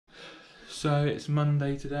So it's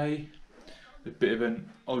Monday today, a bit of an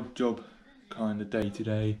odd job kind of day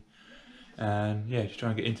today, and yeah, just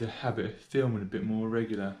trying to get into the habit of filming a bit more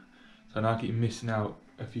regular. So I know I keep missing out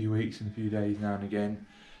a few weeks and a few days now and again,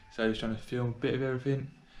 so just trying to film a bit of everything.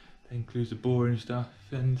 That includes the boring stuff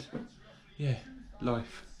and yeah,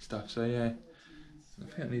 life stuff. So yeah, I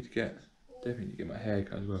think I need to definitely need to get my hair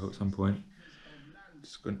cut as well at some point.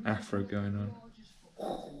 Just got an afro going on.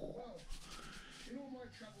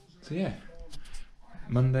 So yeah,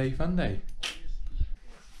 Monday fun day.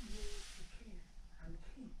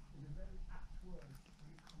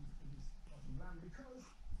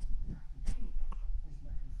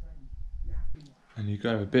 And you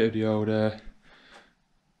go a bit of the old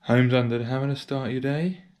homes under the hammer to start your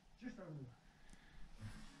day.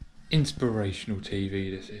 Inspirational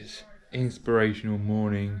TV this is. Inspirational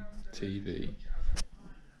morning TV.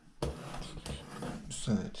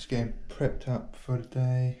 So just getting prepped up for the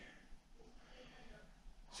day.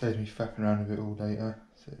 Saves me faffing around a bit all later.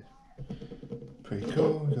 So pretty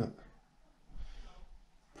cool. We've got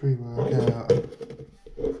pre-workout,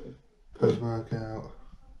 post-workout,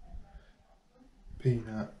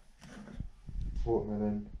 peanut,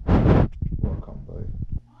 watermelon. What a combo.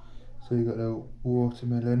 So you got the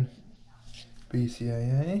watermelon,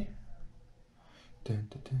 BCAA. Dun,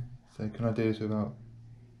 dun, dun. So can I do this without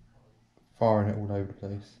firing it all over the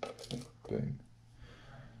place? Boom.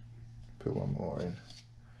 Put one more in.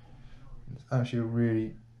 It's actually a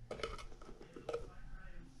really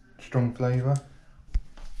strong flavour.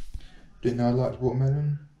 Didn't know I liked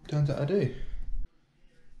watermelon. Turns out I do.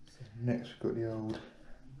 So next we've got the old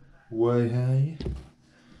whey.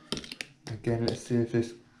 Again, let's see if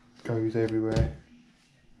this goes everywhere.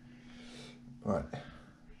 Right.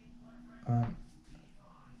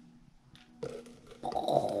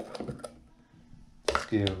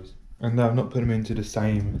 Skills. And no, I'm not putting them into the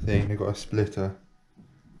same thing. They've got a splitter.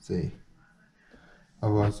 See.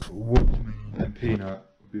 Otherwise, watermelon and peanut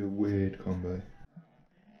would be a weird combo.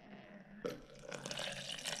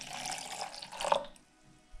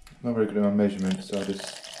 Not very good at my measurements, so I just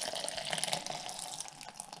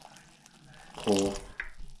pour.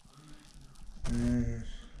 A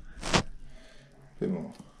bit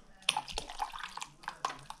more.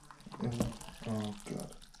 Oh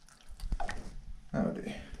god. That'll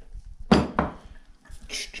do.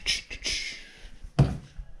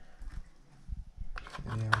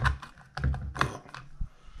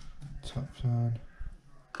 Top turn.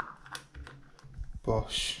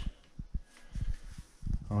 Bosh.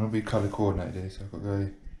 I'm going to be colour coordinated here, so I've got to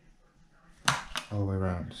go all the way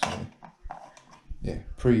around. So yeah,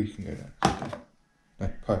 pre can go down. No,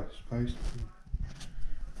 post.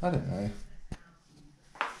 I don't know.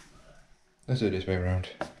 Let's do it this way around.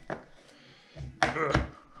 There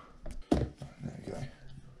we go.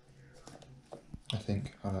 I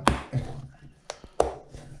think I like it.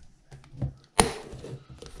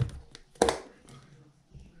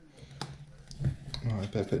 Right, I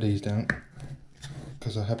better put these down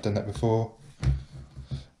because I have done that before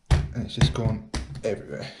and it's just gone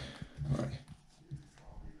everywhere. Right.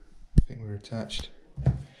 I think we're attached.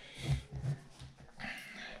 And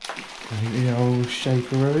the old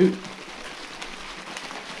shakeroo.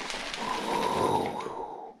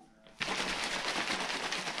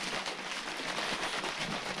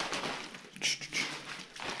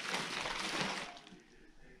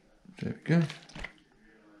 There we go.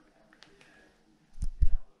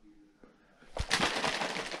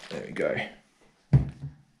 There we go.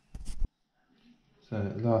 So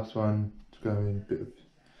the last one to go in, a bit of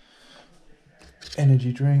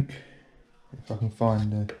energy drink. If I can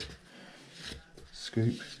find the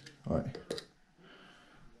scoop. Right.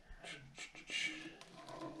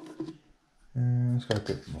 Let's go a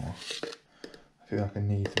bit more. I feel like I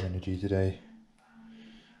need some energy today.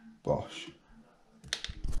 Bosh.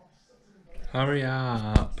 Hurry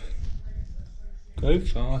up. Go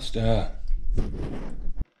faster.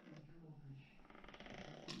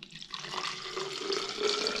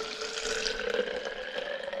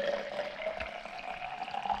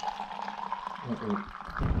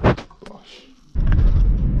 Gosh.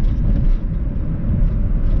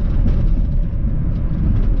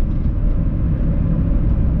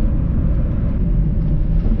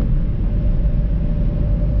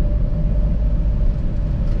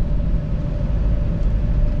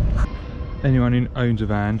 Anyone who owns a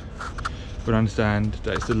van would understand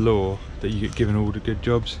that it's the law that you get given all the good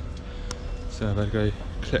jobs. So I've had to go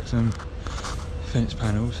collect some fence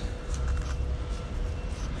panels.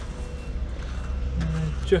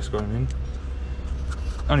 Just got them in.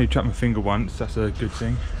 I only trapped my finger once, that's a good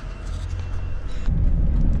thing.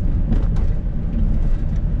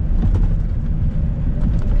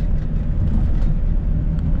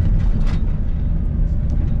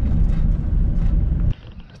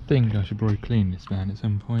 think I should probably clean this van at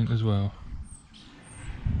some point as well.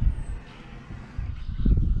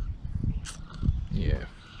 Yeah,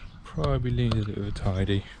 probably need a little bit of a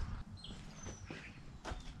tidy.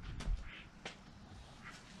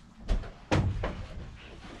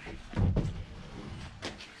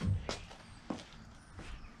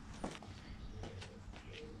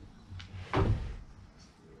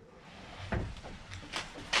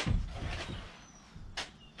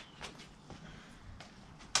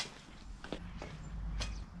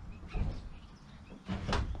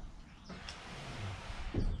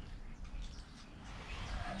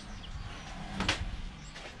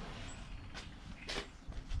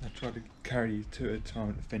 Try to carry two at a time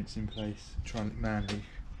with the fence in place, try and look manly.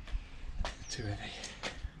 Too heavy.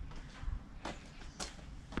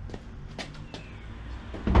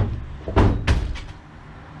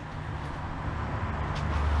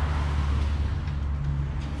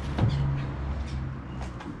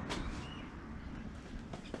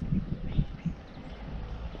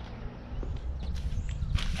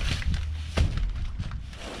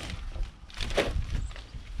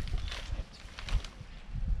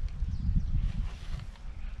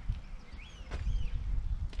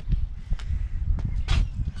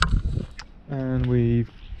 And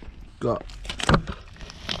we've got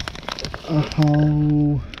a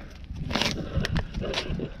hole.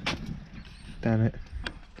 Damn it.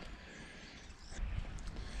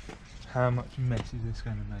 How much mess is this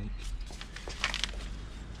going to make?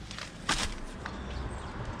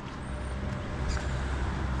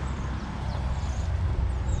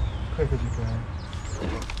 Quick as you can.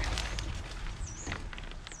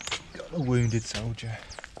 Got a wounded soldier.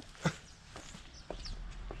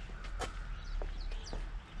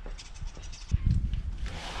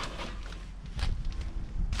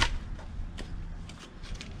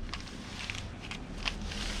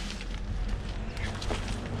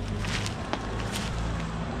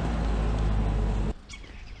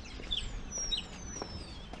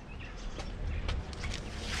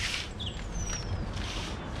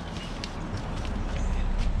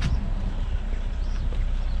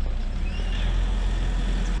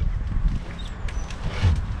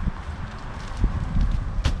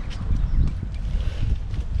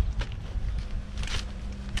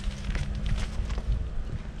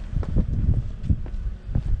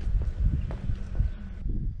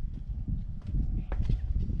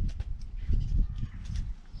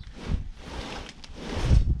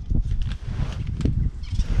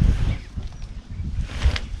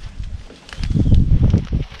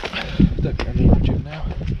 Don't think I need the gym now.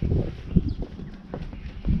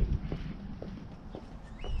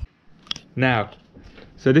 Now,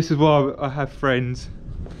 so this is why I have friends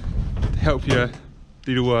to help you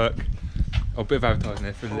do the work. Oh, a bit of advertising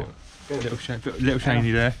there for a little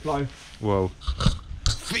shiny there. Fly. Whoa.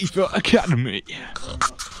 FIFA Academy.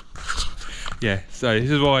 Yeah, so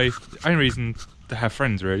this is why, the only reason to have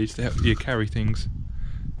friends really is to help you carry things.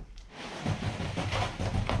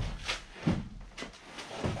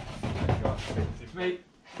 Mate.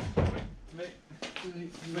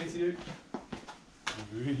 To you.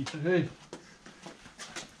 Hey.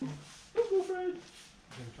 Look, friend.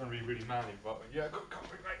 I'm trying to be really manly, but yeah, got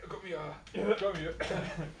me, mate. Got me, Yeah. got me.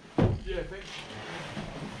 Yeah, thanks.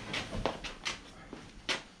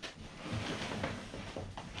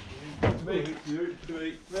 To me. To you. To me.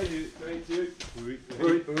 To you.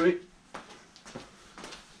 Wait.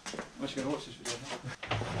 I'm actually going to watch this video now.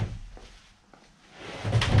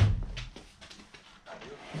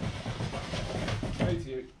 To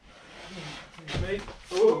you. Me.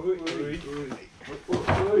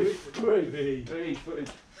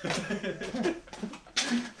 Footage.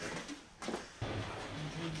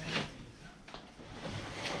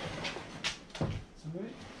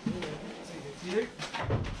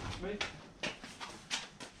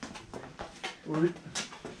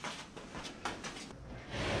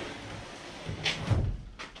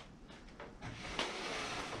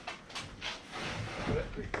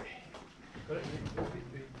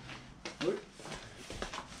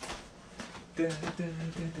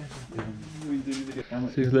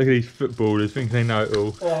 See, look at these footballers thinking they know it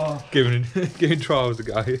all. Oh. Giving trials a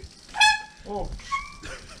go. Oh.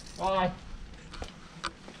 Bye.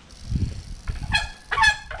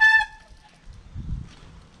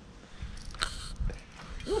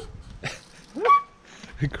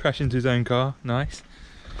 Crash into his own car, nice.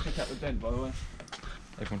 Check out the dent, by the way.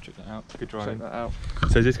 Everyone check that out. Good Check driving. that out.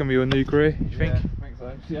 So is this going to be your new career, you think? Yeah, I think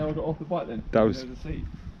so. See how I got off the bike then? That was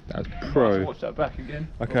pro. Watch that back again.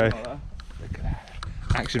 Okay. Like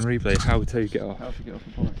Action replay, how to get off. how to get off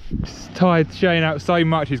the bike. He's tired Shane out so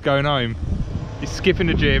much he's going home. He's skipping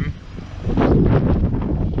the gym.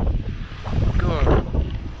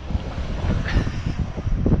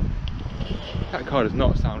 car does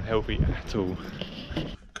not sound healthy at all.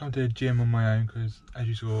 Come to the gym on my own because, as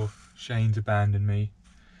you saw, Shane's abandoned me.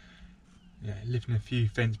 Yeah, lifting a few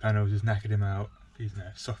fence panels has knackered him out. He's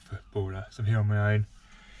a soft footballer, so I'm here on my own.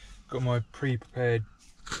 Got my pre-prepared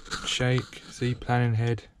shake, see, planning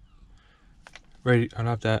ahead. Ready, I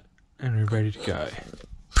love that, and we're ready to go.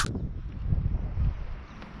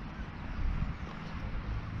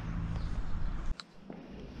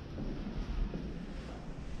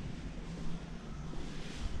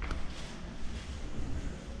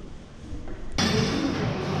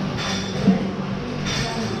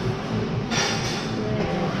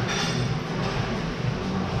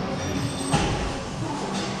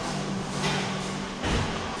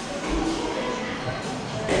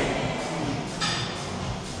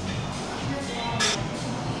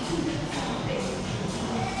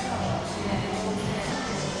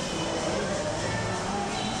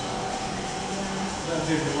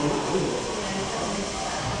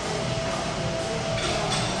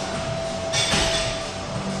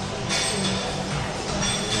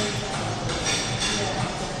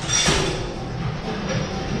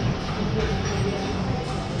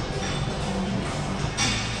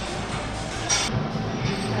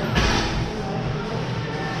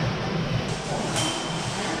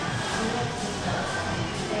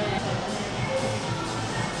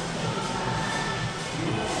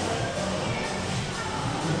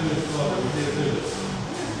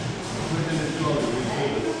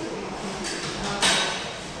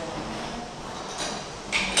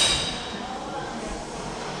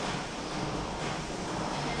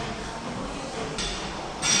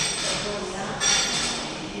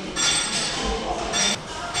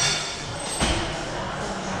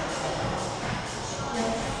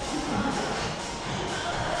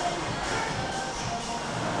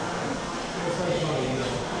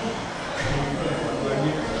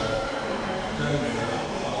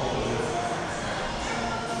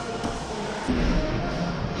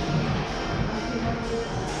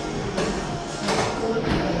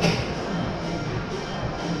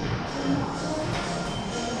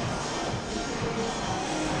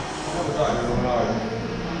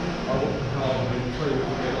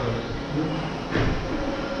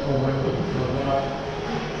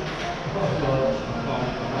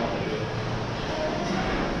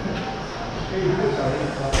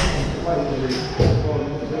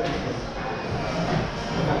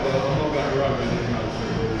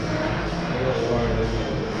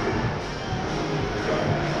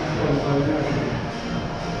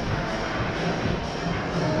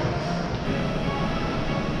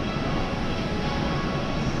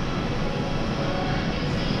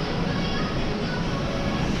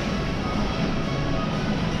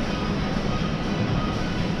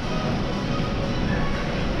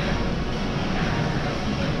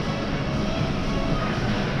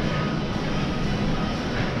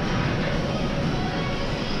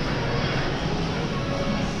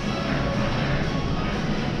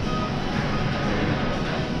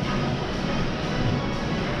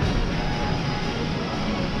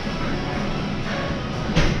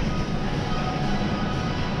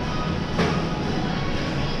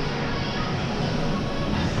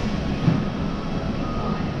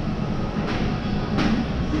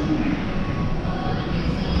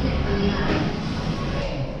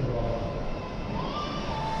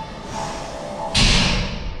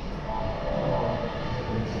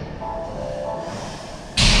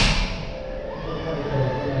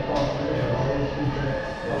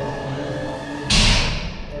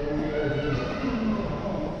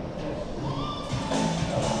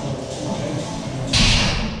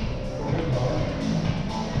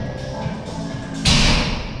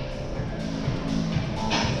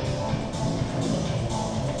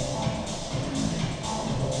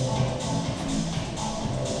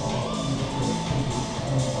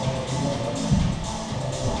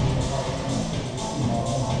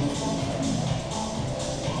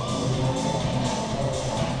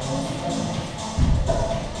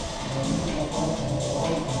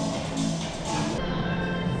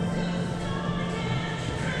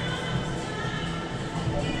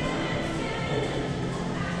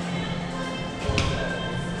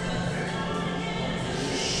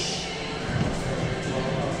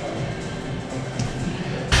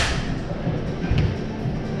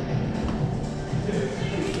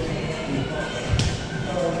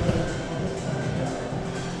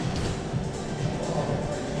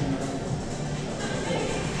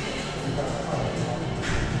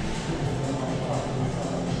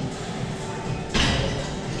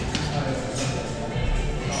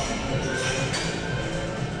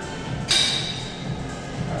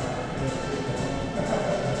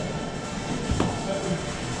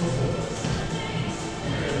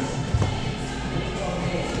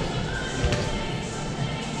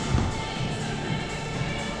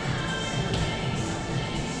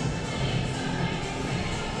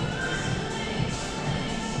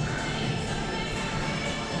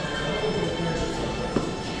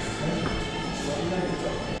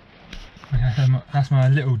 that's my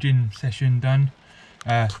little gin session done.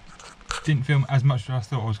 Didn't film as much as I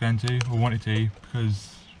thought I was going to, or wanted to,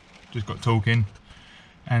 because just got talking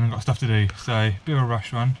and I've got stuff to do, so a bit of a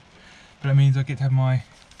rush one. But that means I get to have my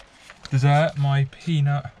dessert, my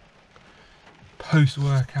peanut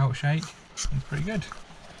post-workout shake. It's pretty good.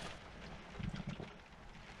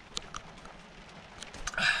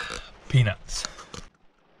 Peanuts.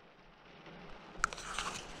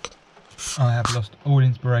 I have lost all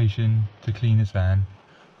inspiration to clean this van,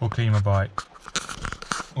 or clean my bike,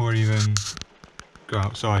 or even go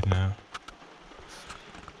outside now.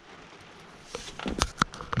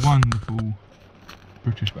 Wonderful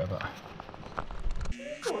British weather.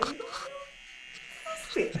 That's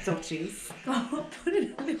a bit dodgy, Scott. Put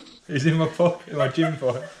it in, It's in my pocket, in my gym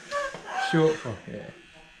pocket. Short pocket.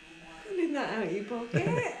 pulling that out of your pocket.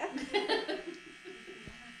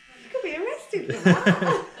 You could be arrested for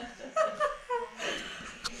that.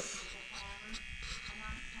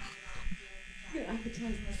 You're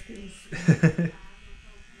advertising skills.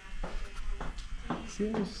 See,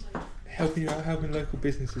 I was helping you out, helping local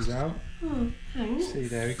businesses out. Oh, thanks. See,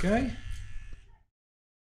 there we go.